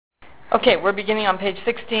Okay, we're beginning on page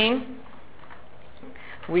 16.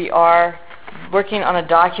 We are working on a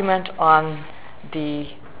document on the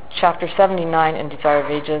chapter 79 in Desire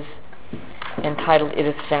of Ages entitled It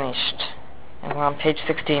Is Finished. And we're on page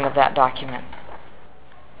 16 of that document.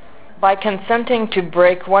 By consenting to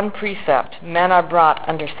break one precept, men are brought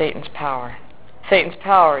under Satan's power. Satan's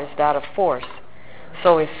power is that of force.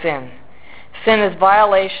 So is sin. Sin is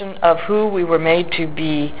violation of who we were made to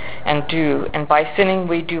be and do, and by sinning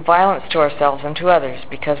we do violence to ourselves and to others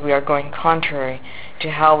because we are going contrary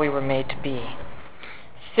to how we were made to be.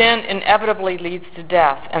 Sin inevitably leads to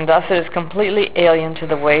death, and thus it is completely alien to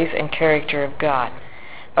the ways and character of God.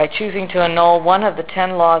 By choosing to annul one of the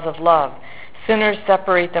 10 laws of love, sinners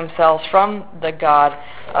separate themselves from the God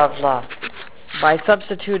of love. By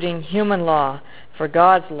substituting human law for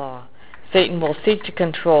God's law, Satan will seek to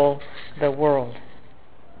control the world.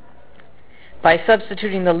 By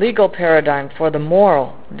substituting the legal paradigm for the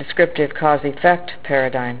moral, descriptive cause-effect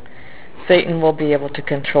paradigm, Satan will be able to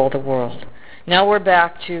control the world. Now we're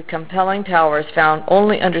back to compelling powers found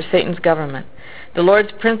only under Satan's government. The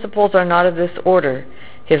Lord's principles are not of this order.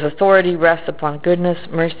 His authority rests upon goodness,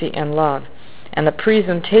 mercy, and love, and the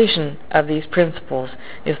presentation of these principles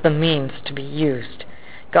is the means to be used.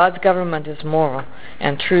 God's government is moral,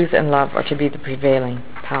 and truth and love are to be the prevailing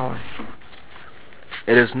power.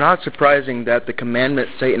 It is not surprising that the commandment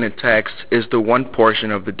Satan attacks is the one portion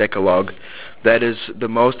of the Decalogue that is the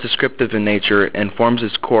most descriptive in nature and forms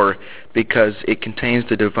its core because it contains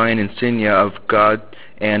the divine insignia of God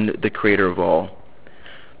and the Creator of all.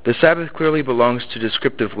 The Sabbath clearly belongs to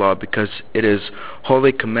descriptive law because it is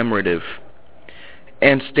wholly commemorative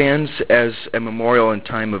and stands as a memorial in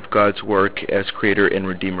time of God's work as Creator and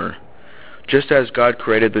Redeemer. Just as God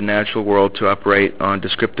created the natural world to operate on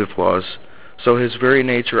descriptive laws, so His very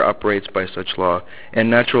nature operates by such law, and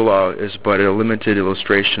natural law is but a limited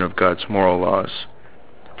illustration of God's moral laws.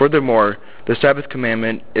 Furthermore, the Sabbath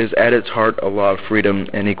commandment is at its heart a law of freedom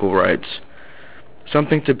and equal rights,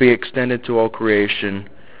 something to be extended to all creation.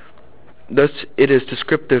 Thus, it is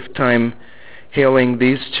descriptive time hailing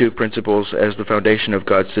these two principles as the foundation of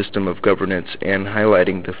God's system of governance and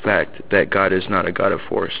highlighting the fact that God is not a God of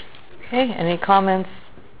force. Okay, any comments,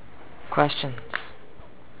 questions?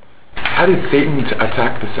 How did Satan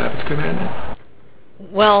attack the Sabbath commandment?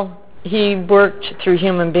 Well, he worked through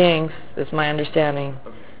human beings, is my understanding,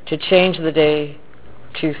 to change the day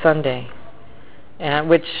to Sunday,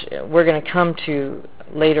 which we're going to come to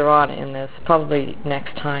later on in this, probably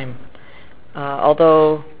next time.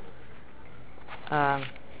 Although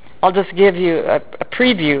I'll just give you a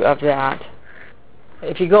preview of that.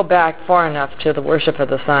 If you go back far enough to the worship of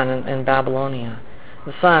the sun in Babylonia,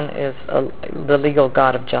 the sun is the legal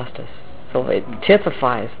god of justice. So it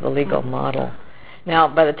typifies the legal model. Now,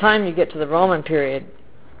 by the time you get to the Roman period,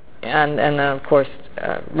 and then, of course,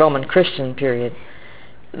 Roman Christian period,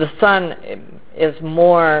 the sun is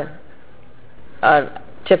more a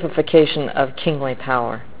typification of kingly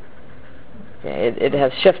power. It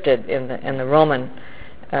has shifted in the Roman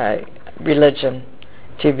religion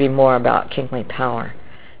to be more about kingly power.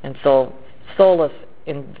 And so Sol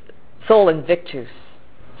Invictus,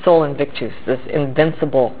 this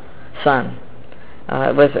invincible sun,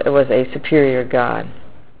 was a superior god.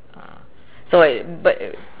 But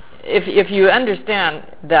if you understand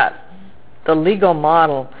that the legal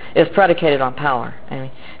model is predicated on power, I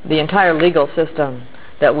mean, the entire legal system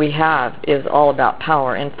that we have is all about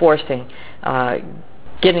power, enforcing,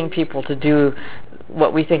 getting people to do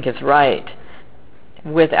what we think is right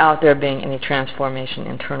without there being any transformation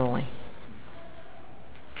internally.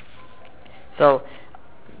 So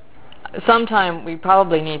sometime we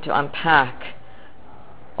probably need to unpack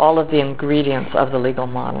all of the ingredients of the legal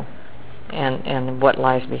model and what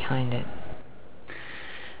lies behind it.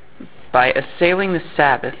 By assailing the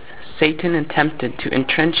Sabbath, Satan attempted to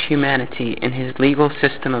entrench humanity in his legal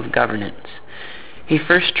system of governance. He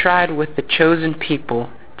first tried with the chosen people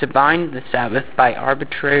to bind the Sabbath by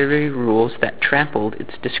arbitrary rules that trampled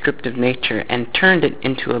its descriptive nature and turned it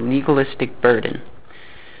into a legalistic burden.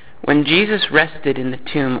 When Jesus rested in the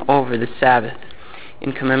tomb over the Sabbath,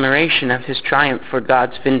 in commemoration of his triumph for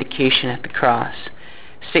God's vindication at the cross,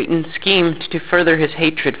 Satan schemed to further his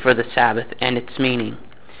hatred for the Sabbath and its meaning.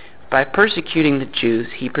 By persecuting the Jews,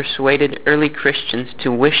 he persuaded early Christians to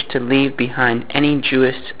wish to leave behind any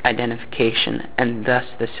Jewish identification, and thus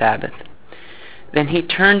the Sabbath. Then he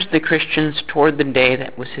turned the Christians toward the day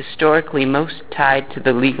that was historically most tied to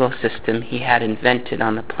the legal system he had invented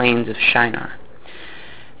on the plains of Shinar.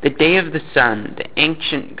 The day of the sun, the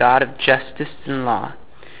ancient god of justice and law.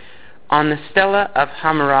 On the stela of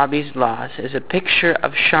Hammurabi's laws is a picture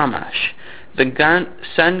of Shamash, the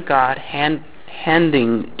sun god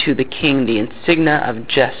handing to the king the insignia of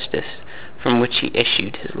justice from which he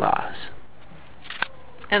issued his laws.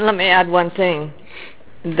 And let me add one thing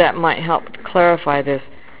that might help clarify this.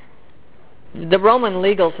 The Roman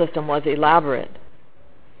legal system was elaborate,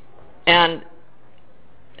 and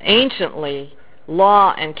anciently,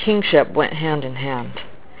 law and kingship went hand in hand,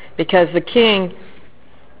 because the king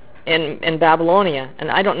in Babylonia,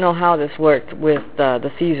 and I don't know how this worked with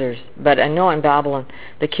the Caesars, but I know in Babylon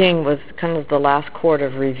the king was kind of the last court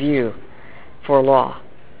of review for law,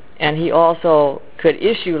 and he also could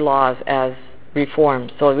issue laws as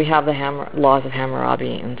reforms. So we have the laws of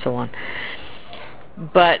Hammurabi and so on.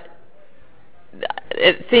 But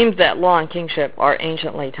it seems that law and kingship are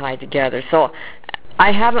anciently tied together. So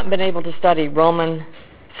I haven't been able to study Roman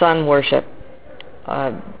sun worship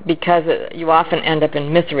because you often end up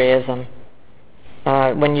in Mithraism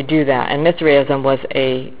when you do that. And Mithraism was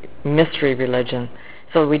a mystery religion.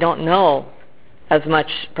 So we don't know as much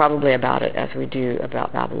probably about it as we do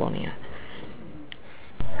about Babylonia.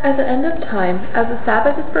 At the end of time, as the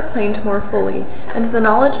Sabbath is proclaimed more fully, and the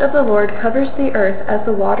knowledge of the Lord covers the earth as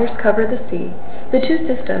the waters cover the sea, the two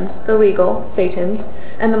systems, the legal, Satan's,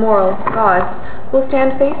 and the moral, God's, will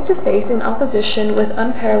stand face to face in opposition with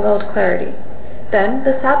unparalleled clarity. Then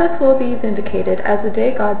the Sabbath will be vindicated as the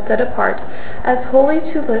day God set apart as holy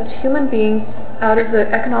to lift human beings out of the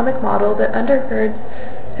economic model that undergirds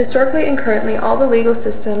historically and currently all the legal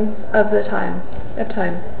systems of time.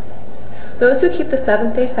 Those who keep the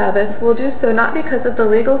seventh-day Sabbath will do so not because of the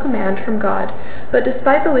legal command from God, but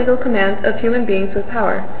despite the legal commands of human beings with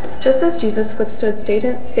power, just as Jesus withstood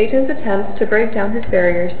Satan's attempts to break down his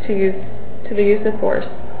barriers to the use of force.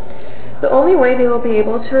 The only way they will be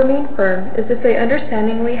able to remain firm is if they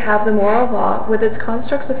understandingly have the moral law with its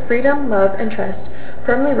constructs of freedom, love, and trust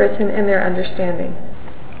firmly written in their understanding.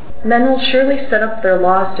 Men will surely set up their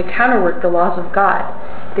laws to counterwork the laws of God.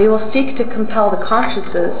 They will seek to compel the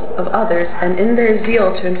consciences of others, and in their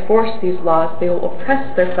zeal to enforce these laws, they will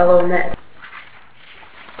oppress their fellow men.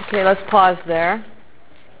 Okay, let's pause there.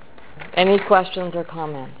 Any questions or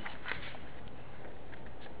comments?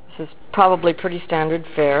 This is probably pretty standard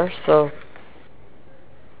fare, so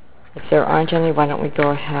if there aren't any, why don't we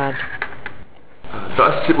go ahead?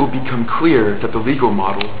 Thus it will become clear that the legal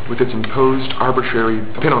model, with its imposed arbitrary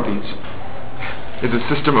penalties, is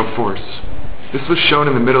a system of force. This was shown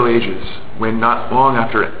in the Middle Ages, when not long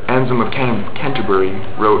after Anselm of Canterbury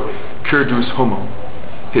wrote Cur Deus Homo,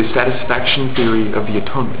 his satisfaction theory of the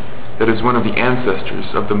atonement, that is one of the ancestors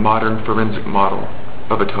of the modern forensic model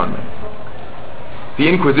of atonement. The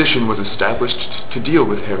Inquisition was established to deal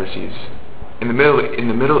with heresies. In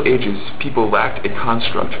the Middle Ages, people lacked a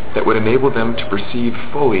construct that would enable them to perceive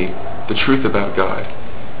fully the truth about God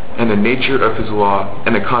and the nature of His law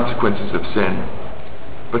and the consequences of sin.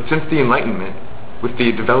 But since the Enlightenment, with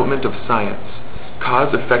the development of science,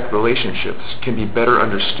 cause-effect relationships can be better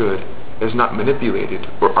understood as not manipulated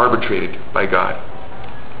or arbitrated by God.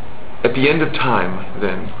 At the end of time,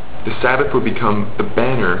 then, the Sabbath will become the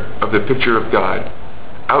banner of the picture of God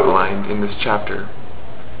outlined in this chapter.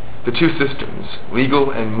 The two systems,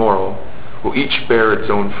 legal and moral, will each bear its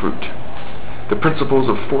own fruit. The principles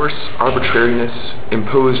of force, arbitrariness,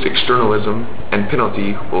 imposed externalism, and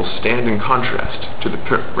penalty will stand in contrast to the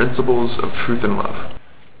principles of truth and love.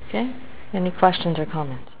 Okay. Any questions or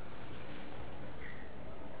comments?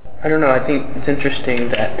 I don't know, I think it's interesting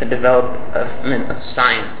that the development of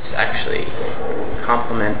science actually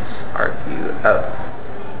complements our view of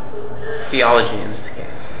theology in this case.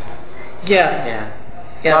 Yeah.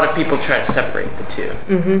 A lot of people try to separate the two.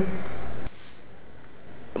 Mm-hmm.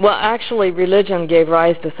 Well, actually, religion gave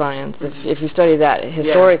rise to science. If you study that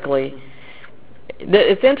historically,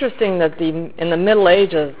 it's interesting that in the Middle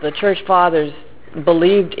Ages, the Church Fathers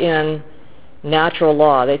believed in natural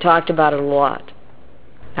law. They talked about it a lot,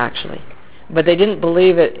 actually, but they didn't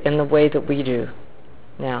believe it in the way that we do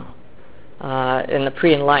now, in the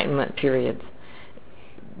pre-Enlightenment periods.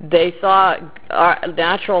 They saw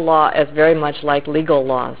natural law as very much like legal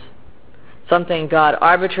laws, something God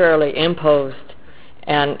arbitrarily imposed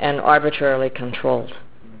and arbitrarily controlled.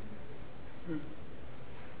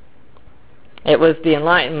 It was the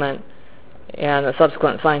Enlightenment and the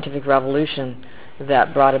subsequent scientific revolution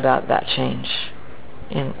that brought about that change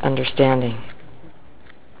in understanding.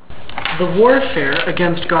 The warfare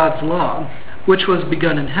against God's law, which was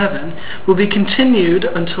begun in heaven, will be continued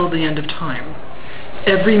until the end of time.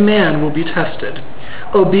 Every man will be tested.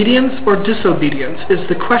 Obedience or disobedience is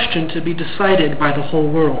the question to be decided by the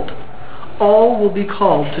whole world. All will be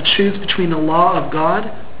called to choose between the law of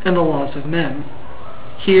God and the laws of men.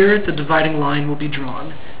 Here the dividing line will be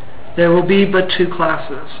drawn. There will be but two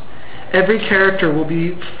classes. Every character will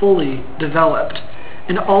be fully developed,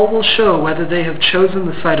 and all will show whether they have chosen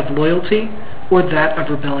the side of loyalty or that of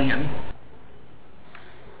rebellion.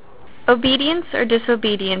 Obedience or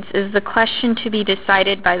disobedience is the question to be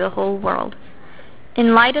decided by the whole world.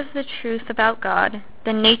 In light of the truth about God,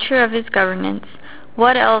 the nature of his governance,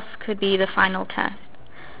 what else could be the final test?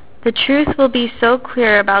 The truth will be so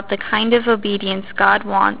clear about the kind of obedience God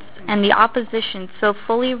wants and the opposition so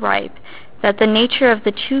fully ripe that the nature of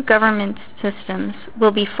the two government systems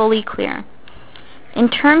will be fully clear. In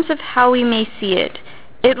terms of how we may see it,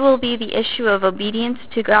 it will be the issue of obedience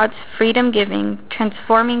to God's freedom-giving,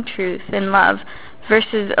 transforming truth and love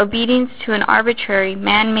versus obedience to an arbitrary,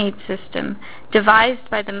 man-made system devised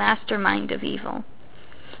by the mastermind of evil.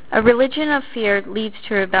 A religion of fear leads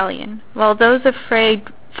to rebellion, while those afraid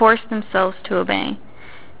force themselves to obey.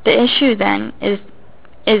 The issue then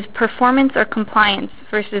is performance or compliance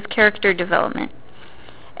versus character development.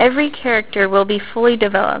 Every character will be fully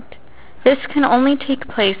developed. This can only take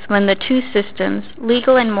place when the two systems,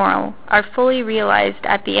 legal and moral, are fully realized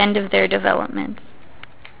at the end of their development.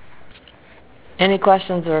 Any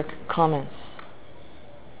questions or comments?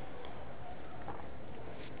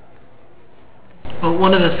 Well,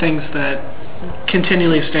 one of the things that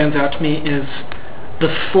continually stands out to me is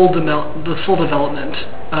the full development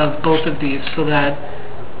of both of these so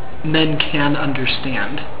that men can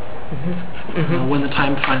understand when the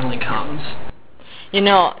time finally comes. You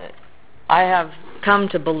know, I have come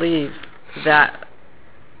to believe that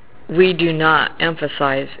we do not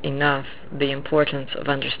emphasize enough the importance of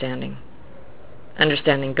understanding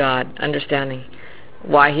God, understanding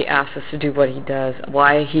why he asks us to do what he does,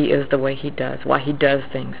 why he is the way he does, why he does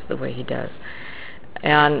things the way he does.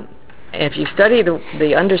 And if you study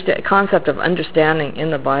the concept of understanding in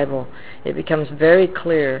the Bible, it becomes very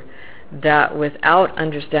clear that without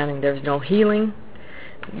understanding there's no healing,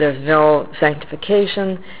 there's no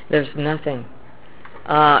sanctification, there's nothing.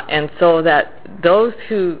 And so that those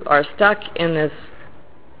who are stuck in this,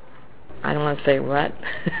 I don't want to say rut,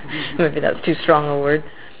 maybe that's too strong a word,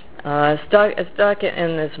 stuck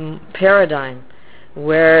in this paradigm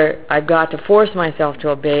where I've got to force myself to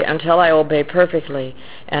obey until I obey perfectly,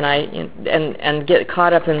 and get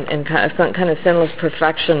caught up in some kind of sinless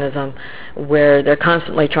perfectionism where they're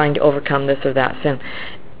constantly trying to overcome this or that sin.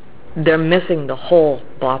 They're missing the whole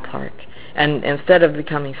ballpark. And instead of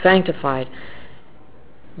becoming sanctified,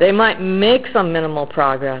 they might make some minimal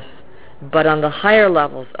progress, but on the higher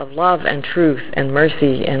levels of love and truth and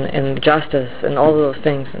mercy and justice and all of those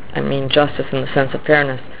things, I mean justice in the sense of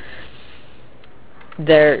fairness,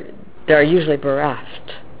 they're usually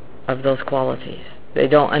bereft of those qualities. They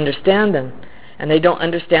don't understand them, and they don't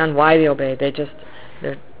understand why they obey.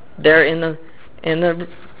 They're in the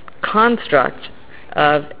construct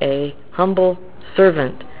of a humble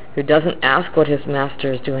servant who doesn't ask what his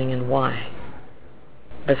master is doing and why,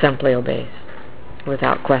 but simply obeys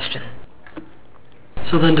without question.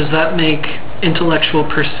 So then does that make intellectual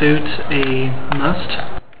pursuit a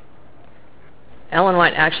must? Ellen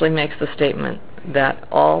White actually makes the statement that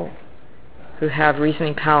all who have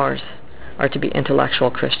reasoning powers are to be intellectual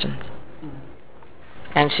Christians.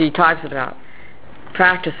 And she talks about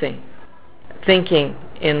practicing, thinking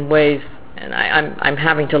in ways, and I'm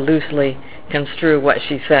having to loosely construe what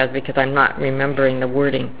she says because I'm not remembering the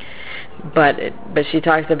wording, but she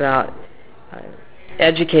talks about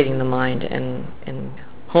educating the mind and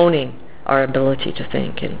honing our ability to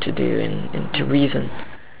think and to do and to reason.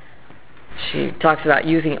 She talks about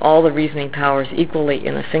using all the reasoning powers equally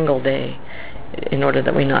in a single day in order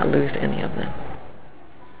that we not lose any of them.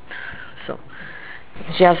 So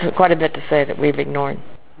she has quite a bit to say that we've ignored.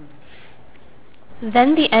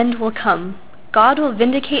 Then the end will come. God will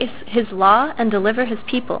vindicate his law and deliver his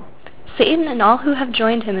people. Satan and all who have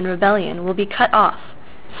joined him in rebellion will be cut off.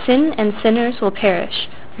 Sin and sinners will perish,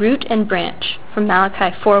 root and branch, from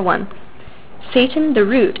Malachi 4:1. Satan the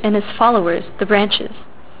root and his followers the branches.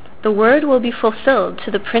 The word will be fulfilled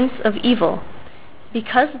to the prince of evil.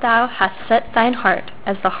 Because thou hast set thine heart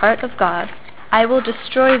as the heart of God, I will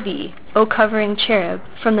destroy thee, O covering cherub,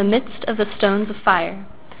 from the midst of the stones of fire.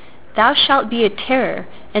 Thou shalt be a terror,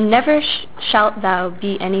 and never shalt thou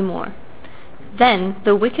be any more. Then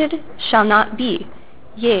the wicked shall not be.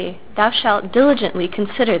 Yea, thou shalt diligently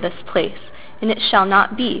consider this place, and it shall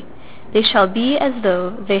not be. They shall be as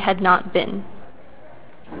though they had not been.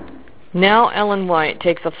 Now Ellen White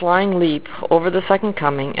takes a flying leap over the Second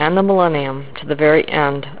Coming and the Millennium to the very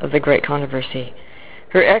end of the Great Controversy.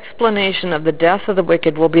 Her explanation of the death of the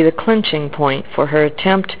wicked will be the clinching point for her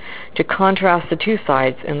attempt to contrast the two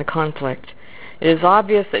sides in the conflict. It is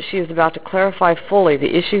obvious that she is about to clarify fully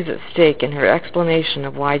the issues at stake in her explanation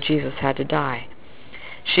of why Jesus had to die.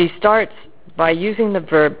 She starts by using the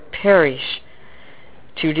verb perish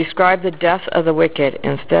to describe the death of the wicked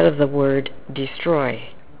instead of the word destroy.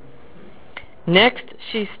 Next,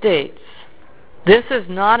 she states, this is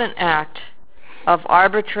not an act of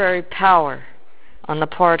arbitrary power on the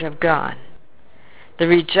part of God. The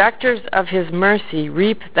rejectors of His mercy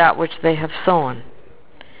reap that which they have sown.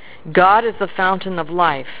 God is the fountain of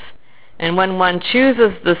life, and when one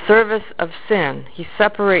chooses the service of sin, he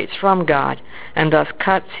separates from God and thus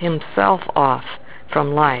cuts himself off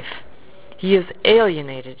from life. He is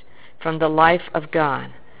alienated from the life of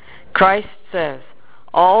God. Christ says,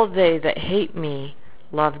 all they that hate me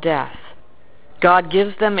love death. God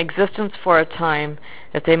gives them existence for a time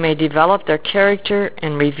that they may develop their character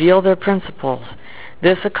and reveal their principles.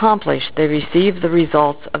 This accomplished, they receive the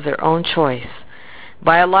results of their own choice.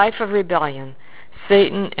 By a life of rebellion,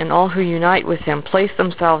 Satan and all who unite with him place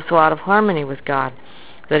themselves so out of harmony with God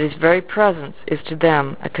that His very presence is to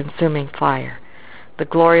them a consuming fire. The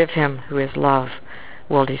glory of Him who is love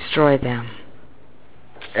will destroy them.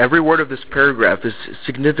 Every word of this paragraph is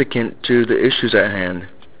significant to the issues at hand.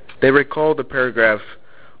 They recall the paragraph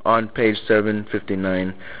on page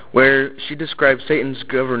 759, where she describes Satan's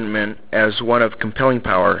government as one of compelling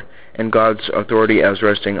power and God's authority as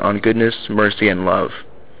resting on goodness, mercy, and love.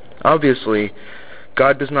 Obviously,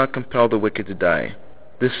 God does not compel the wicked to die.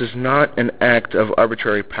 This is not an act of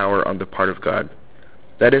arbitrary power on the part of God.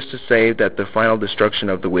 That is to say that the final destruction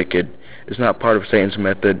of the wicked is not part of Satan's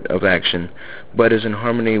method of action, but is in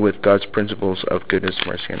harmony with God's principles of goodness,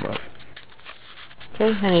 mercy, and love.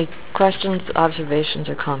 Okay, any questions, observations,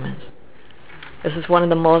 or comments? This is one of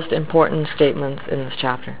the most important statements in this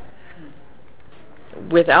chapter.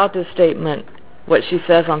 Without this statement, what she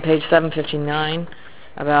says on page 759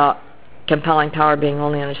 about compelling power being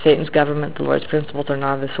only under Satan's government, the Lord's principles are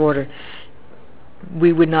not of this order,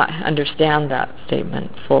 we would not understand that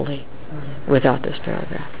statement fully without this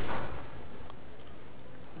paragraph.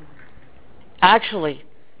 Actually,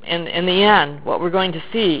 in the end, what we're going to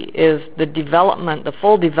see is the development, the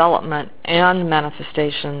full development and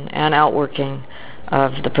manifestation and outworking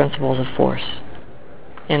of the principles of force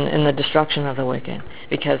in the destruction of the wicked.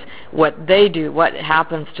 Because what they do, what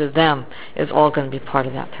happens to them, is all going to be part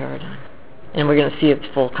of that paradigm. And we're going to see its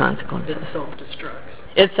full consequences. It self-destructs.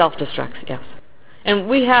 It self-destructs, yes. And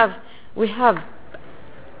we have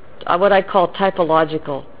what I call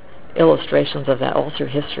typological illustrations of that all through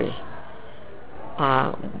history.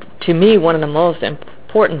 To me, one of the most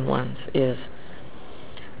important ones is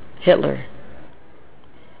Hitler.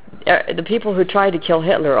 The people who tried to kill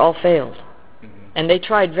Hitler all failed. And they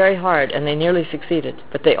tried very hard, and they nearly succeeded,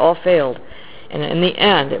 but they all failed. And in the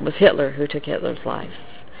end, it was Hitler who took Hitler's life.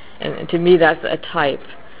 And to me, that's a type.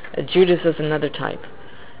 Judas is another type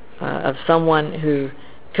of someone who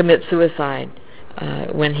commits suicide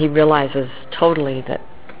when he realizes totally that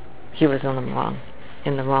he was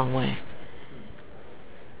in the wrong way.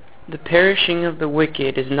 The perishing of the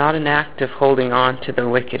wicked is not an act of holding on to the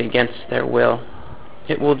wicked against their will.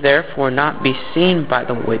 It will therefore not be seen by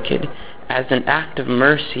the wicked as an act of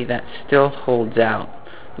mercy that still holds out,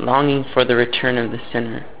 longing for the return of the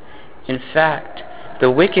sinner. In fact, the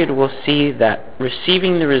wicked will see that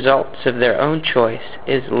receiving the results of their own choice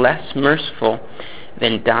is less merciful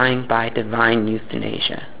than dying by divine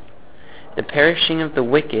euthanasia. The perishing of the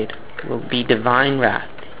wicked will be divine wrath,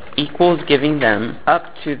 equals giving them up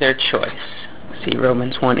to their choice. See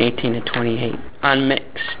Romans 1:18-28.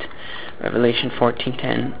 Unmixed, Revelation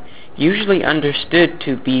 14:10. Usually understood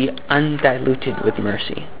to be undiluted with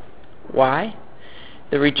mercy. Why?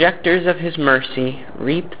 The rejectors of His mercy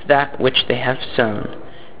reap that which they have sown.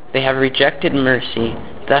 They have rejected mercy,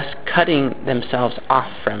 thus cutting themselves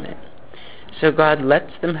off from it. So God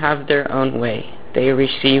lets them have their own way. They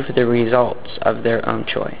receive the results of their own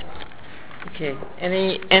choice. Okay.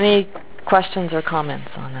 Any questions or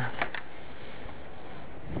comments on that?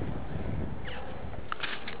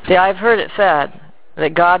 See, I've heard it said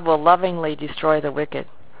that God will lovingly destroy the wicked.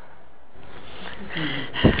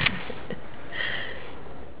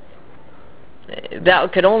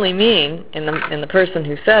 That could only mean, in the person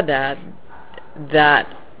who said that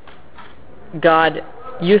God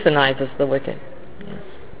euthanizes the wicked,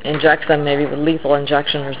 injects them maybe with lethal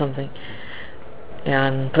injection or something,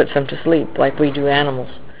 and puts them to sleep like we do animals.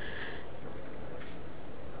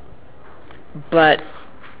 But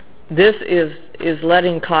this is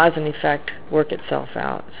letting cause and effect work itself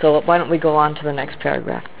out. So why don't we go on to the next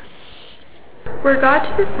paragraph? Were God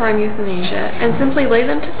to perform euthanasia and simply lay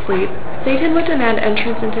them to sleep, Satan would demand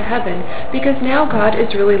entrance into heaven because now God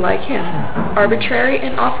is really like him, arbitrary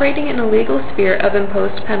and operating in a legal sphere of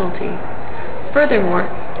imposed penalty. Furthermore,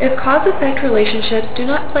 if cause-effect relationships do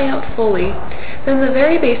not play out fully, then the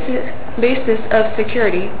very basis of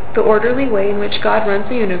security, the orderly way in which God runs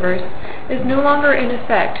the universe, is no longer in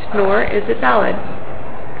effect, nor is it valid.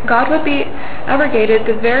 God would be abrogated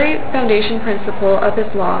the very foundation principle of his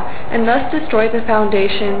law, and thus destroy the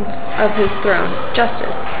foundations of his throne,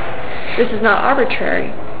 justice. This is not arbitrary.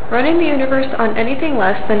 Running the universe on anything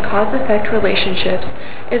less than cause-effect relationships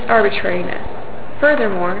is arbitrariness.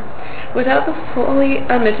 Furthermore, without the fully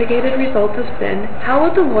unmitigated results of sin, how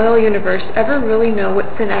would the loyal universe ever really know what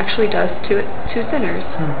sin actually does to sinners?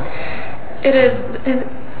 It is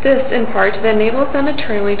this, in part, that enables them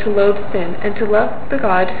eternally to loathe sin and to love the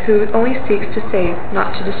God who only seeks to save,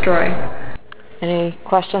 not to destroy. Any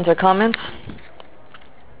questions or comments?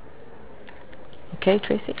 Okay,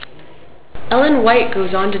 Tracy? Ellen White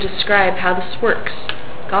goes on to describe how this works.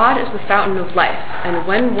 God is the fountain of life, and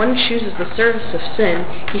when one chooses the service of sin,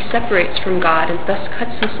 he separates from God and thus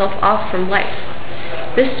cuts himself off from life.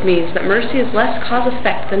 This means that mercy is less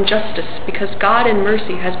cause-effect than justice, because God in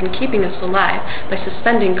mercy has been keeping us alive by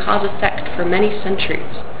suspending cause-effect for many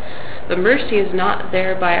centuries. But mercy is not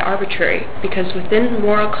thereby arbitrary, because within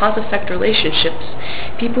moral cause-effect relationships,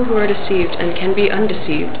 people who are deceived and can be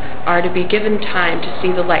undeceived are to be given time to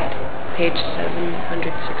see the light. Page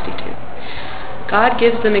 762. God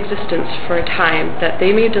gives them existence for a time that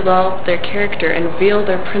they may develop their character and reveal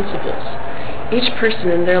their principles. Each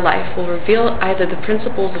person in their life will reveal either the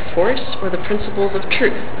principles of force or the principles of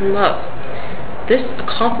truth and love. This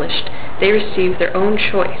accomplished, they receive their own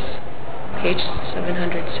choice. Page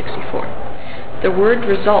 764. The word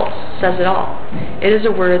results says it all. It is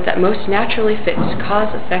a word that most naturally fits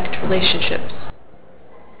cause-effect relationships.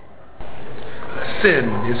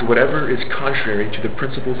 Sin is whatever is contrary to the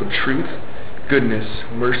principles of truth, goodness,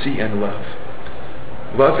 mercy, and love.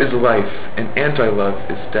 Love is life, and anti-love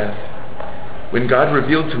is death. When God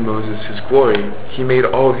revealed to Moses his glory, he made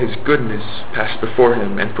all his goodness pass before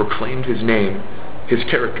him and proclaimed his name, his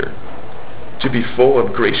character, to be full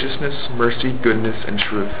of graciousness, mercy, goodness, and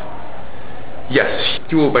truth. Yes,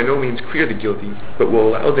 he will by no means clear the guilty, but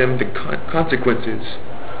will allow them the consequences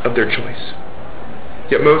of their choice.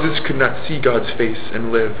 Yet Moses could not see God's face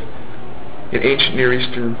and live. In ancient Near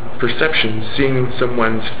Eastern perception, seeing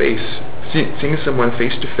someone face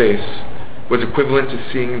to face was equivalent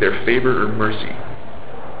to seeing their favor or mercy.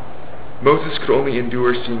 Moses could only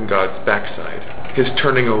endure seeing God's backside, his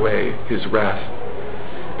turning away, his wrath.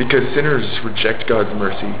 Because sinners reject God's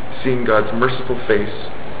mercy, seeing God's merciful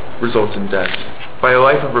face results in death. By a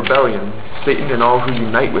life of rebellion, Satan and all who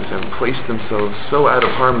unite with him place themselves so out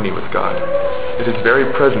of harmony with God that his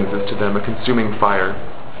very presence is to them a consuming fire.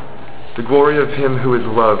 The glory of him who is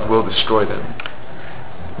love will destroy them.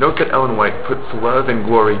 Note that Ellen White puts love and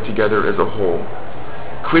glory together as a whole.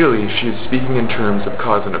 Clearly, she is speaking in terms of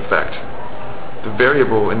cause and effect. The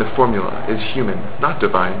variable in the formula is human, not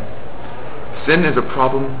divine. Sin is a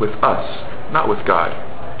problem with us, not with God.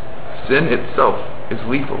 Sin itself is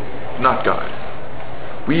lethal, not God.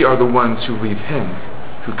 We are the ones who leave him,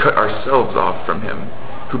 who cut ourselves off from him,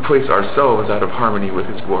 who place ourselves out of harmony with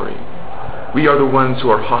his glory. We are the ones who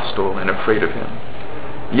are hostile and afraid of him.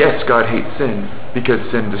 Yes, God hates sin, because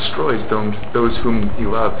sin destroys those whom he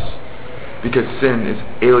loves, because sin is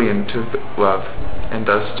alien to love, and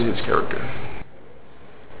thus to his character.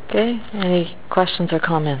 Okay, any questions or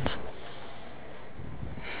comments?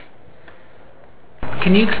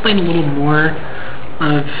 Can you explain a little more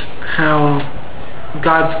of how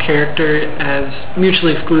God's character, as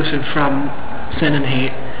mutually exclusive from sin and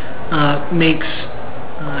hate, makes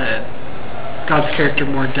God's character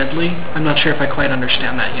more deadly? I'm not sure if I quite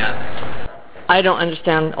understand that yet. I don't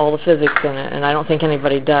understand all the physics in it, and I don't think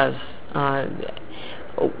anybody does.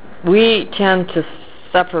 We tend to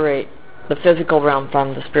separate the physical realm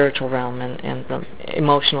from the spiritual realm and the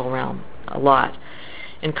emotional realm a lot.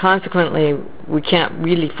 And consequently, we can't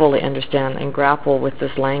really fully understand and grapple with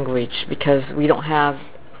this language because we don't have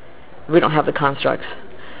the constructs,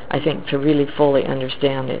 I think, to really fully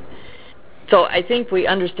understand it. So I think we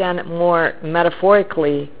understand it more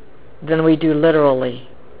metaphorically than we do literally,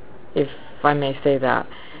 if I may say that.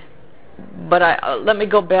 But let me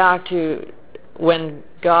go back to when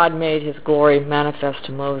God made his glory manifest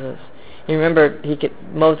to Moses. You remember,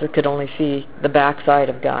 Moses could only see the backside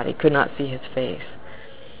of God. He could not see his face.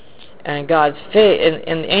 And God's face,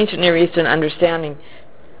 in the ancient Near Eastern understanding,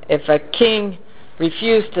 if a king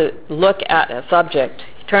refused to look at a subject,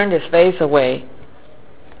 he turned his face away,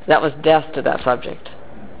 That was death to that subject.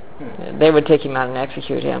 They would take him out and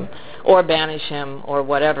execute him, or banish him, or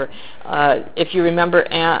whatever. If you remember,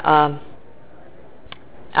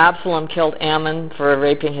 Absalom killed Ammon for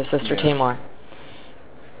raping his sister Tamar.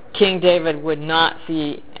 King David would not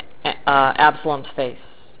see Absalom's face.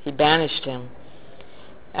 He banished him.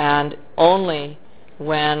 And only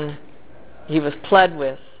when he was pled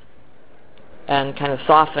with and kind of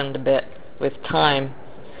softened a bit with time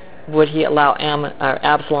would he allow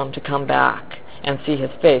Absalom to come back and see his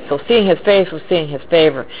face. So seeing his face was seeing his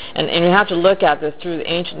favor. And you have to look at this through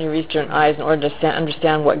the ancient Near Eastern eyes in order to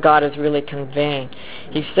understand what God is really conveying.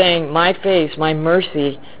 He's saying, my face, my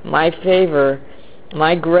mercy, my favor,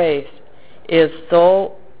 my grace is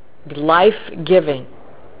so life-giving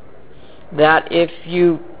that if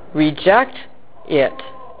you reject it,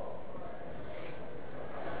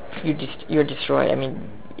 you're destroyed. I mean,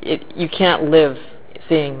 you can't live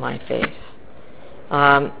seeing my face.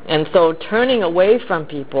 And so turning away from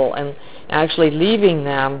people and actually leaving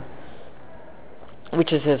them,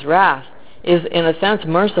 which is his wrath, is in a sense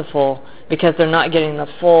merciful because they're not getting the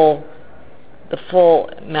full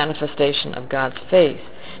manifestation of God's face.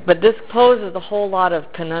 But this poses a whole lot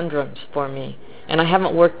of conundrums for me, and I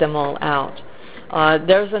haven't worked them all out.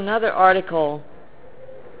 There's another article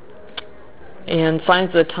in Signs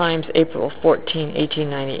of the Times, April 14,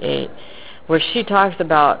 1898, where she talks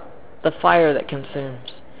about the fire that consumes.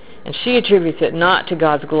 And she attributes it not to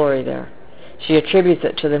God's glory there. She attributes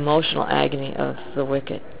it to the emotional agony of the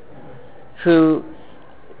wicked, who,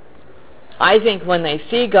 I think when they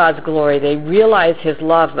see God's glory, they realize his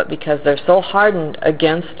love, but because they're so hardened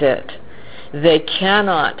against it, they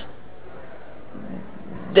cannot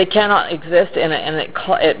exist in it, and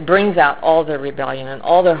it brings out all their rebellion and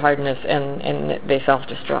all their hardness, and they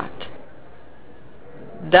self-destruct.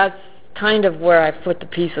 That's kind of where I've put the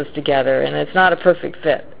pieces together, and it's not a perfect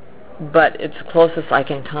fit, but it's the closest I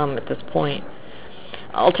can come at this point.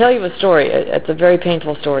 I'll tell you a story. It's a very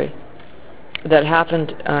painful story that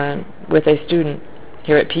happened with a student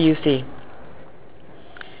here at PUC.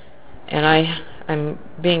 And I'm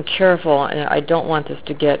being careful, and I don't want this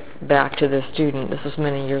to get back to this student. This was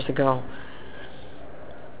many years ago.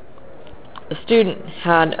 The student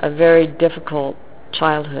had a very difficult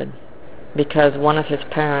childhood because one of his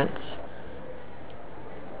parents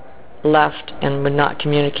left and would not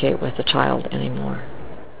communicate with the child anymore.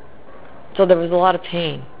 So there was a lot of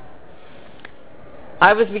pain.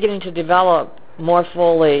 I was beginning to develop more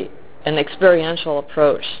fully an experiential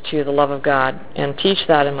approach to the love of God and teach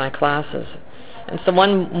that in my classes. And so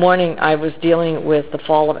one morning I was dealing with the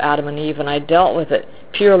fall of Adam and Eve, and I dealt with it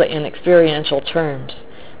purely in experiential terms.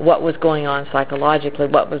 What was going on psychologically,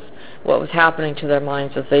 what was happening to their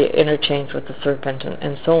minds as they interchanged with the serpent,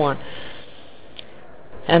 and so on.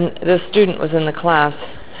 And this student was in the class.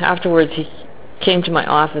 Afterwards, he came to my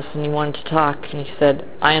office and he wanted to talk, and he said,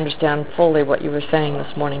 I understand fully what you were saying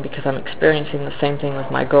this morning because I'm experiencing the same thing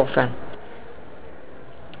with my girlfriend.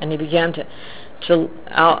 And he began to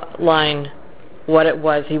outline what it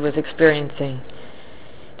was he was experiencing.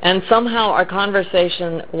 And somehow our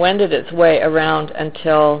conversation wended its way around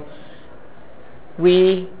until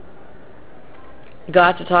we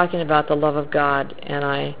got to talking about the love of God,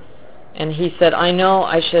 and he said, I know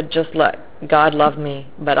I should just let God love me,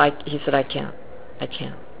 but he said, I can't.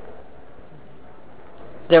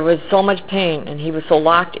 There was so much pain, and he was so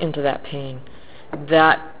locked into that pain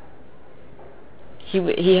that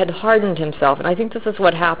he had hardened himself. And I think this is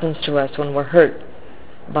what happens to us when we're hurt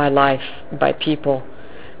by life, by people.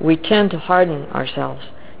 We tend to harden ourselves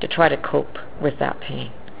to try to cope with that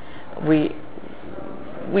pain. We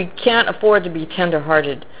can't afford to be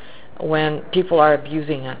tender-hearted when people are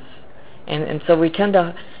abusing us. And so we tend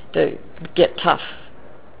to get tough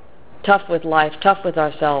with life, tough with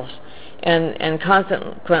ourselves, and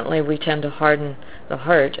consequently we tend to harden the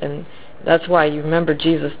heart. And that's why you remember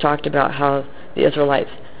Jesus talked about how the Israelites,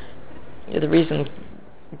 the reason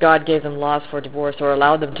God gave them laws for divorce or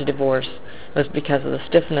allowed them to divorce was because of the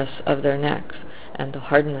stiffness of their necks and the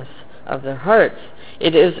hardness of their hearts.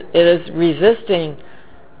 It is resisting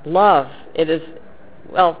love. It's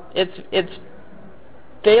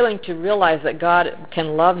failing to realize that God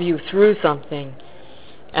can love you through something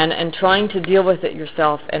and trying to deal with it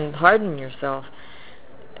yourself and harden yourself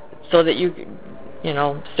so that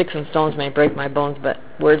sticks and stones may break my bones, but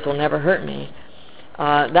words will never hurt me.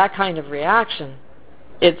 That kind of reaction,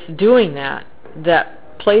 it's doing that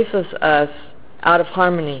places us out of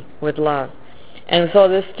harmony with love. And so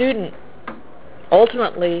this student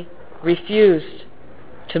ultimately refused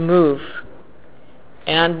to move.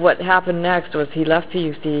 And what happened next was he left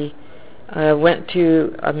PUC, went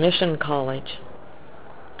to a mission college,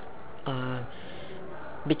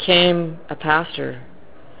 became a pastor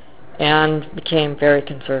and became very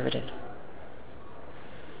conservative.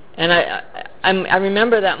 And I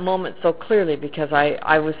remember that moment so clearly because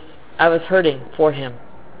I was hurting for him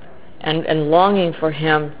and longing for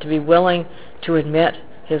him to be willing to admit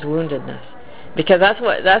his woundedness. Because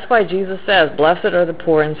that's why Jesus says, "Blessed are the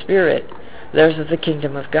poor in spirit, theirs is the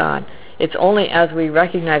kingdom of God." It's only as we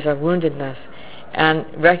recognize our woundedness and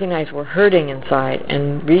recognize we're hurting inside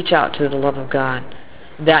and reach out to the love of God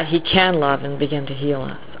that He can love and begin to heal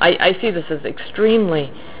us. I see this as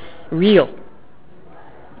extremely real,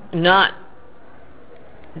 not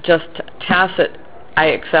just tacit, I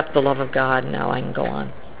accept the love of God, now I can go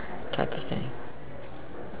on type of thing.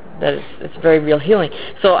 It's very real healing.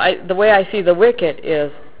 So the way I see the wicked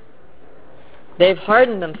is they've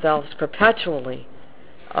hardened themselves perpetually.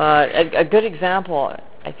 A good example,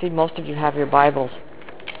 I see most of you have your Bibles.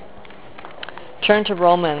 Turn to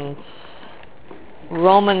Romans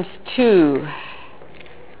 2.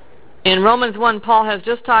 In Romans 1, Paul has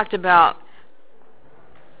just talked about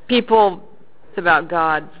people about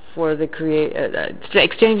God for the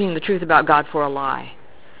exchanging the truth about God for a lie,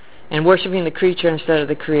 and worshiping the creature instead of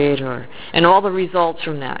the Creator, and all the results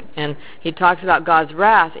from that. And he talks about God's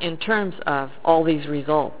wrath in terms of all these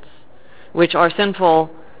results, which are sinful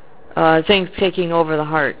things taking over the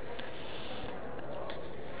heart.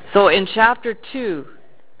 So in chapter 2,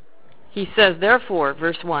 he says, "Therefore,"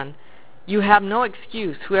 verse 1, "you have no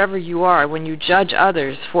excuse, whoever you are, when you judge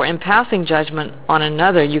others, for in passing judgment on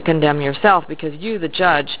another you condemn yourself, because you, the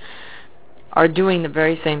judge, are doing the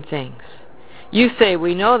very same things. You say,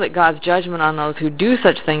 we know that God's judgment on those who do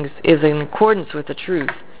such things is in accordance with the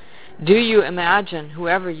truth. Do you imagine,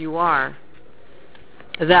 whoever you are,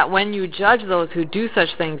 that when you judge those who do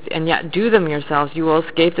such things and yet do them yourselves, you will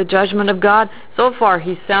escape the judgment of God?" So far,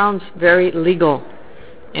 he sounds very legal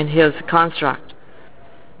in his construct.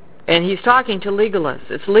 And he's talking to legalists.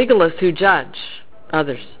 It's legalists who judge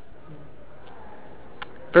others.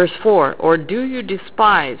 Verse 4, "Or do you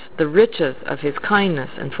despise the riches of his kindness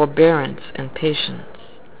and forbearance and patience?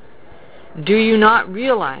 Do you not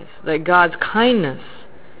realize that God's kindness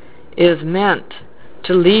is meant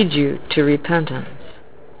to lead you to repentance?"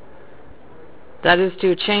 That is,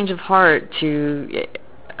 to a change of heart, to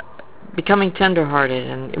becoming tender-hearted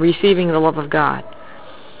and receiving the love of God.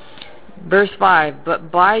 Verse 5,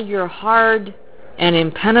 "But by your hard and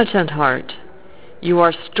impenitent heart, you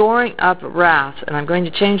are storing up wrath," and I'm going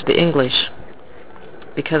to change the English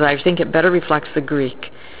because I think it better reflects the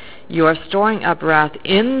Greek. "You are storing up wrath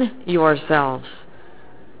in yourselves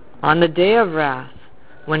on the day of wrath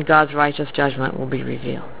when God's righteous judgment will be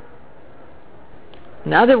revealed."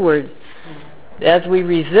 In other words, as we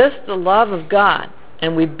resist the love of God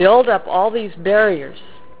and we build up all these barriers,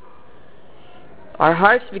 our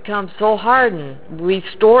hearts become so hardened, we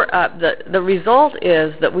store up, the result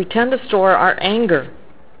is that we tend to store our anger.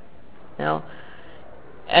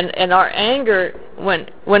 And our anger,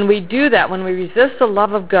 when we do that, when we resist the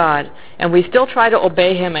love of God and we still try to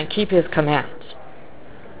obey Him and keep His commands,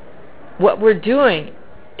 what we're doing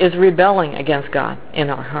is rebelling against God in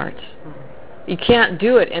our hearts. You can't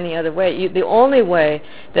do it any other way. The only way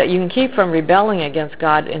that you can keep from rebelling against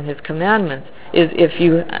God and His commandments is if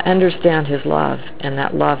you understand His love, and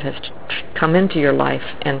that love has come into your life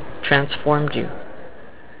and transformed you.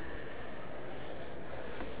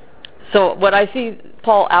 So what I see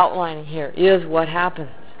Paul outlining here is what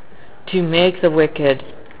happens to make the wicked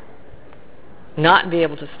not be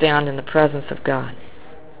able to stand in the presence of God.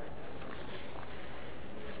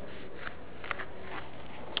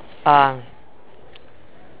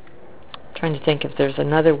 Trying to think if there's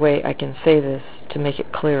another way I can say this to make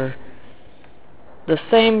it clearer. The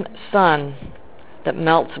same sun that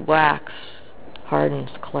melts wax hardens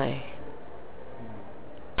clay.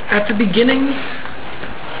 At the beginning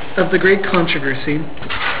of the great controversy,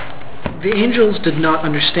 the angels did not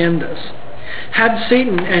understand this. Had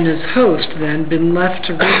Satan and his host then been left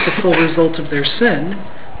to reap the full result of their sin,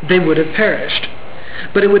 they would have perished.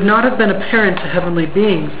 But it would not have been apparent to heavenly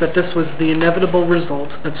beings that this was the inevitable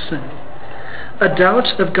result of sin. A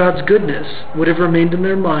doubt of God's goodness would have remained in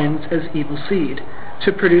their minds as evil seed,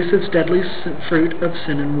 to produce its deadly fruit of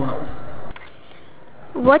sin and woe.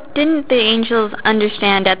 What didn't the angels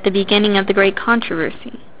understand at the beginning of the great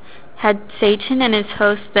controversy? Had Satan and his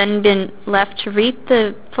hosts then been left to reap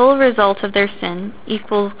the full result of their sin,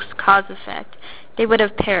 equals cause-effect, they would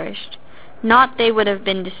have perished. Not they would have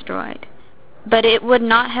been destroyed. But it would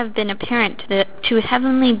not have been apparent to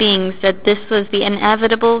heavenly beings that this was the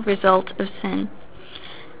inevitable result of sin.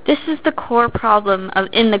 This is the core problem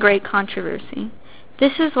in the great controversy.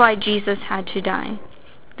 This is why Jesus had to die.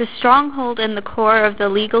 The stronghold in the core of the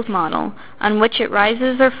legal model, on which it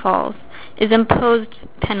rises or falls, is imposed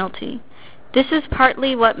penalty. This is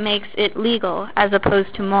partly what makes it legal as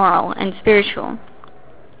opposed to moral and spiritual.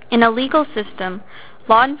 In a legal system,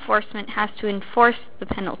 law enforcement has to enforce the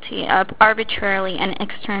penalty arbitrarily and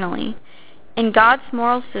externally. In God's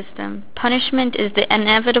moral system, punishment is the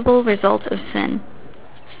inevitable result of sin.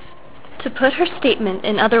 To put her statement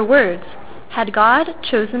in other words, had God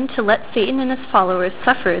chosen to let Satan and his followers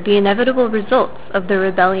suffer the inevitable results of their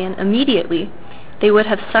rebellion immediately, they would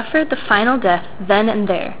have suffered the final death then and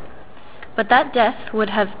there. But that death would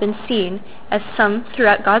have been seen, as some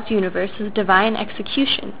throughout God's universe, as divine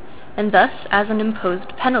execution, and thus as an imposed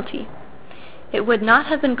penalty. It would not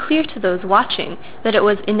have been clear to those watching that it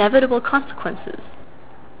was inevitable consequences.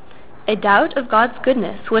 A doubt of God's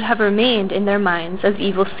goodness would have remained in their minds as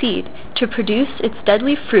evil seed, to produce its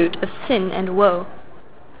deadly fruit of sin and woe.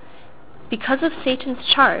 Because of Satan's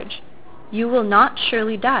charge, "You will not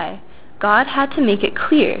surely die," God had to make it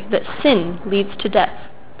clear that sin leads to death.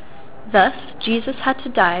 Thus, Jesus had to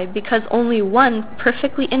die because only one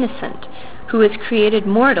perfectly innocent, who was created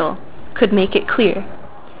mortal, could make it clear.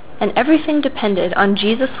 And everything depended on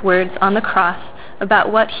Jesus' words on the cross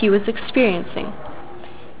about what he was experiencing.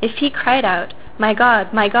 If he cried out, my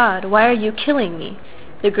God, why are you killing me?"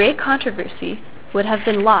 the great controversy would have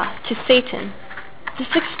been lost to Satan.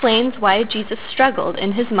 This explains why Jesus struggled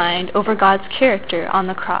in his mind over God's character on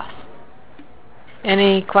the cross.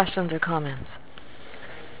 Any questions or comments?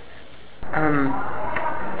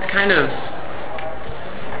 Kind of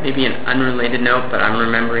maybe an unrelated note, but I'm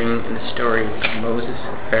remembering in the story of Moses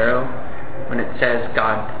and Pharaoh, when it says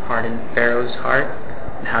God hardened Pharaoh's heart,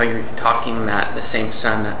 and how you're talking that the same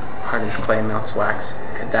sun that hardens clay melts wax.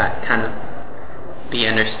 Could that kind of be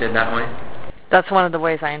understood that way? That's one of the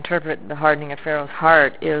ways I interpret the hardening of Pharaoh's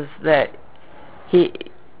heart, is that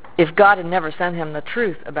if God had never sent him the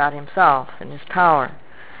truth about himself and his power,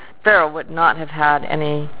 Pharaoh would not have had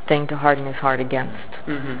anything to harden his heart against.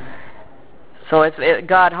 Mm-hmm. So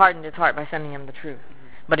God hardened his heart by sending him the truth.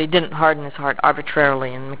 But he didn't harden his heart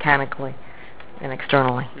arbitrarily and mechanically and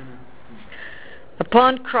externally. Mm-hmm.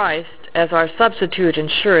 Upon Christ, as our substitute and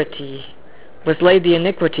surety, was laid the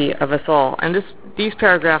iniquity of us all. And these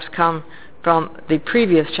paragraphs come from the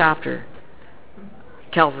previous chapter,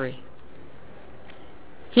 Calvary.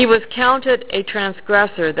 He was counted a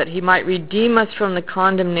transgressor that he might redeem us from the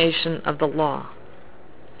condemnation of the law.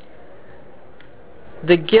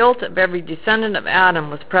 The guilt of every descendant of Adam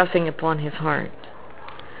was pressing upon his heart.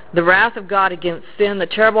 The wrath of God against sin, the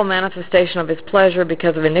terrible manifestation of his pleasure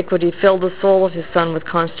because of iniquity, filled the soul of his Son with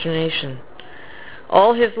consternation.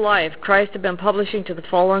 All his life, Christ had been publishing to the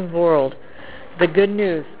fallen world the good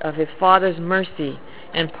news of his Father's mercy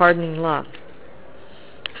and pardoning love.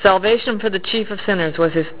 Salvation for the chief of sinners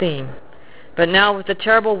was his theme. But now, with the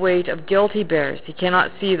terrible weight of guilt he bears, he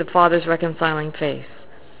cannot see the Father's reconciling face.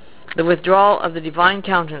 The withdrawal of the divine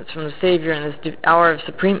countenance from the Savior in this hour of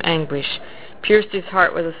supreme anguish pierced his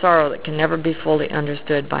heart with a sorrow that can never be fully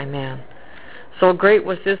understood by man. So great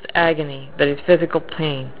was this agony that his physical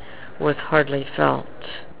pain was hardly felt.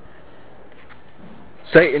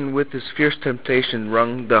 Satan, with his fierce temptation,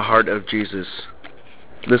 wrung the heart of Jesus.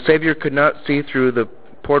 The Savior could not see through the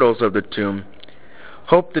portals of the tomb.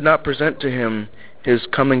 Hope did not present to him his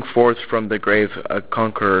coming forth from the grave a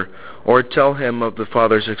conqueror, or tell him of the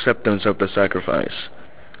Father's acceptance of the sacrifice.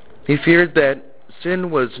 He feared that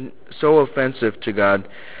sin was so offensive to God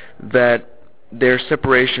that their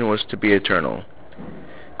separation was to be eternal.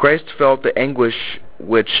 Christ felt the anguish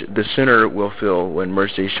which the sinner will feel when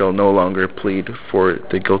mercy shall no longer plead for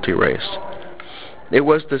the guilty race. It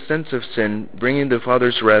was the sense of sin, bringing the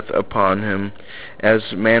Father's wrath upon him as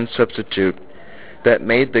man's substitute, that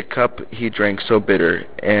made the cup he drank so bitter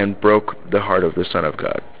and broke the heart of the Son of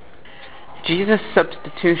God. Jesus'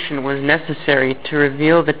 substitution was necessary to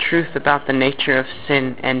reveal the truth about the nature of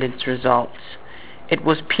sin and its results. It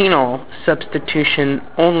was penal substitution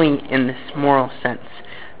only in this moral sense,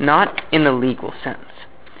 not in the legal sense.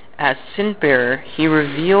 As sin-bearer, he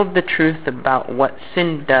revealed the truth about what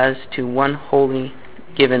sin does to one wholly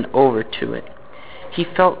given over to it. He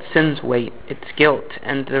felt sin's weight, its guilt,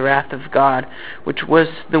 and the wrath of God, which was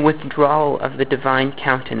the withdrawal of the divine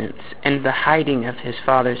countenance and the hiding of his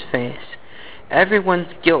Father's face.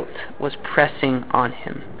 Everyone's guilt was pressing on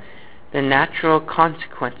him, the natural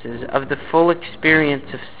consequences of the full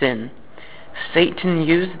experience of sin. Satan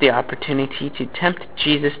used the opportunity to tempt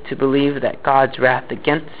Jesus to believe that God's wrath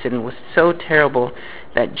against sin was so terrible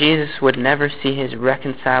that Jesus would never see his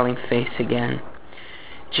reconciling face again.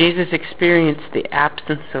 Jesus experienced the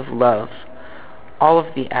absence of love, all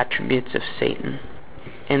of the attributes of Satan.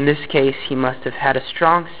 In this case, he must have had a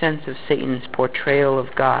strong sense of Satan's portrayal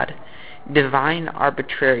of God, divine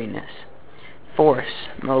arbitrariness, force,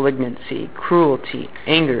 malignancy, cruelty,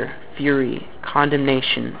 anger, fury,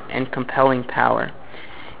 condemnation, and compelling power.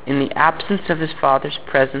 In the absence of his Father's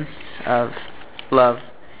presence of love,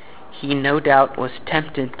 he no doubt was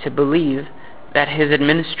tempted to believe that his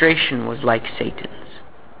administration was like Satan's.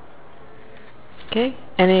 Okay,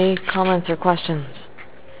 any comments or questions?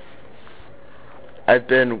 I've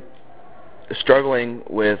been struggling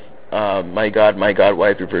with my God, why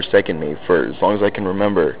have you forsaken me for as long as I can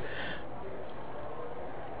remember.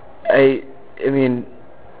 I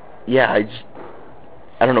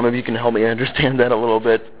don't know, maybe you can help me understand that a little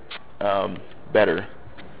bit better.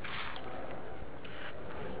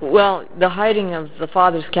 Well, the hiding of the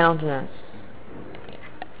Father's countenance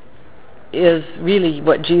is really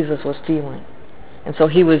what Jesus was feeling. And so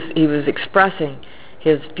he was expressing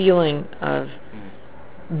his feeling of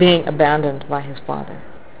being abandoned by his Father.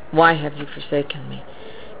 Why have you forsaken me?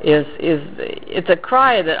 It's a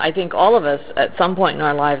cry that I think all of us at some point in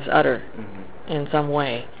our lives utter in some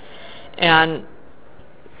way. And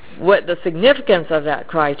what the significance of that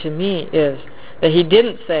cry to me is that he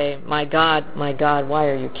didn't say, my God, why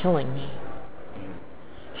are you killing me?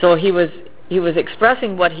 So he was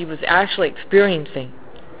expressing what he was actually experiencing,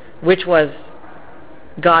 which was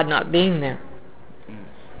God not being there.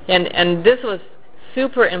 And this was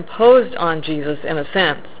superimposed on Jesus in a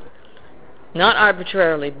sense, not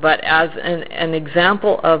arbitrarily, but as an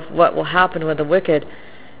example of what will happen with the wicked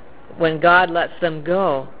when God lets them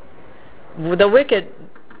go. The wicked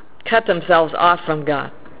cut themselves off from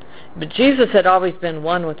God. But Jesus had always been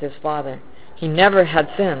one with his Father. He never had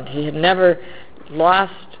sinned. He had never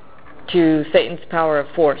lost to Satan's power of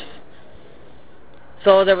force.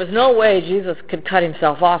 So there was no way Jesus could cut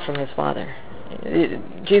himself off from his Father.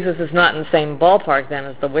 Jesus is not in the same ballpark then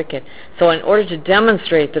as the wicked. So in order to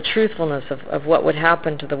demonstrate the truthfulness of what would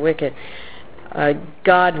happen to the wicked,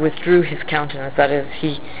 God withdrew his countenance. That is,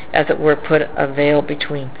 he, as it were, put a veil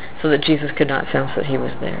between so that Jesus could not sense that he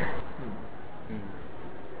was there.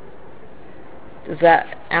 Does that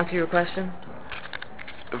answer your question?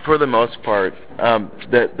 For the most part,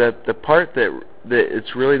 the part that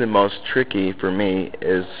it's really the most tricky for me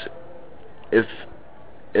is if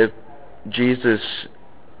Jesus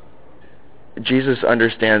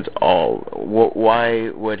understands all, why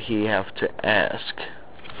would he have to ask?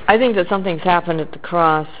 I think that something's happened at the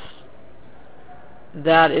cross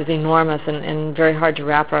that is enormous and very hard to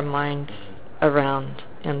wrap our minds around,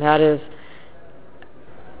 and that is,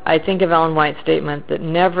 I think of Ellen White's statement that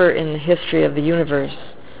never in the history of the universe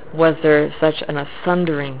was there such an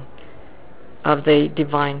asundering of the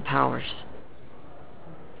divine powers.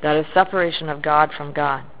 That is separation of God from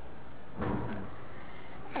God.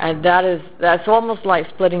 And that's almost like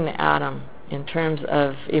splitting the atom in terms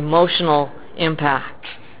of emotional impact.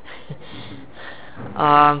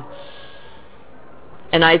 And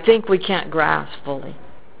I think we can't grasp fully.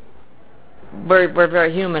 We're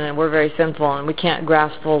very human and we're very sinful, and we can't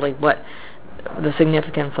grasp fully what the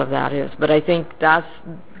significance of that is. But I think that's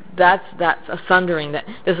asundering, that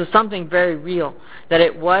this is something very real, that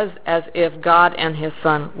it was as if God and his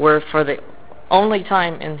Son were for the only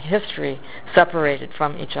time in history separated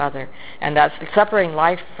from each other. And that's separating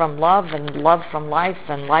life from love and love from life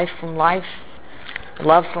and life from life,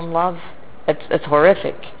 love from love. It's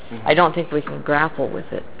horrific. Mm-hmm. I don't think we can grapple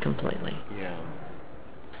with it completely. Yeah.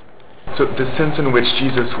 So the sense in which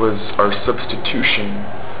Jesus was our substitution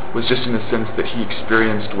was just in the sense that he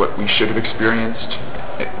experienced what we should have experienced,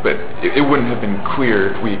 but it wouldn't have been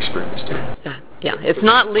clear if we experienced it. Yeah, it's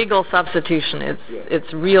not legal substitution.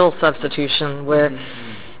 It's real substitution where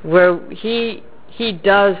he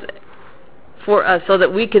does for us so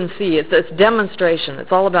that we can see. It's demonstration.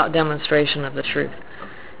 It's all about demonstration of the truth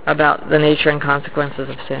about the nature and consequences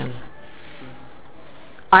of sin.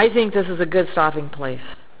 I think this is a good stopping place.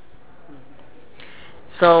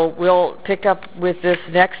 So we'll pick up with this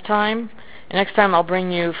next time. Next time I'll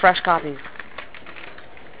bring you fresh copies.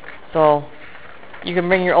 So you can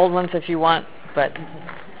bring your old ones if you want, but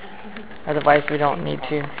otherwise we don't need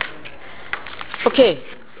to. Okay.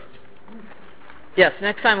 Yes,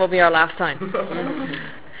 next time will be our last time.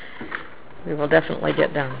 We will definitely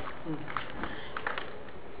get done.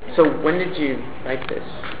 So when did you write this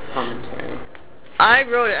commentary? I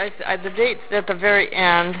wrote it, the date's at the very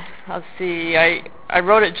end. Let's see, I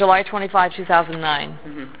wrote it July 25, 2009.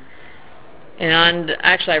 Mm-hmm. And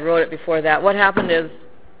actually I wrote it before that. What happened is,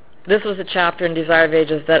 this was a chapter in Desire of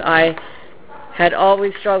Ages that I had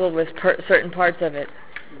always struggled with certain parts of it.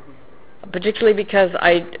 Mm-hmm. Particularly because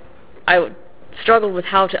I struggled with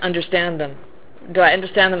how to understand them. do I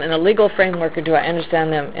understand them in a legal framework, or do I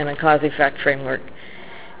understand them in a cause-effect framework?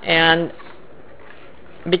 And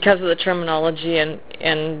because of the terminology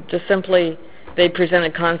and just simply they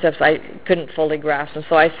presented concepts I couldn't fully grasp. And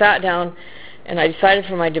so I sat down and I decided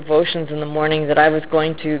for my devotions in the morning that I was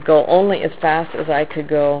going to go only as fast as I could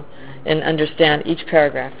go and understand each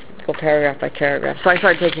paragraph, go paragraph by paragraph. So I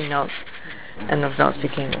started taking notes, and those notes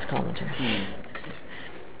became this commentary.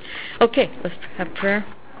 Okay, let's have prayer.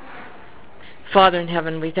 Father in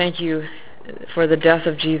heaven, we thank you for the death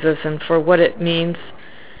of Jesus and for what it means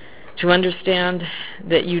to understand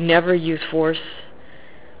that you never use force,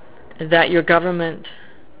 that your government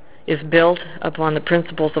is built upon the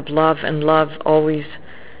principles of love, and love always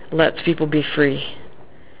lets people be free.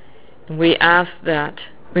 And we ask that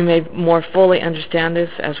we may more fully understand this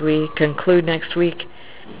as we conclude next week,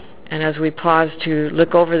 and as we pause to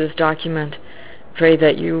look over this document, pray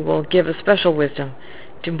that you will give us special wisdom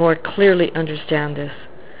to more clearly understand this,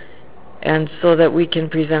 and so that we can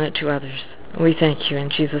present it to others. We thank you in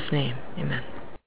Jesus' name. Amen.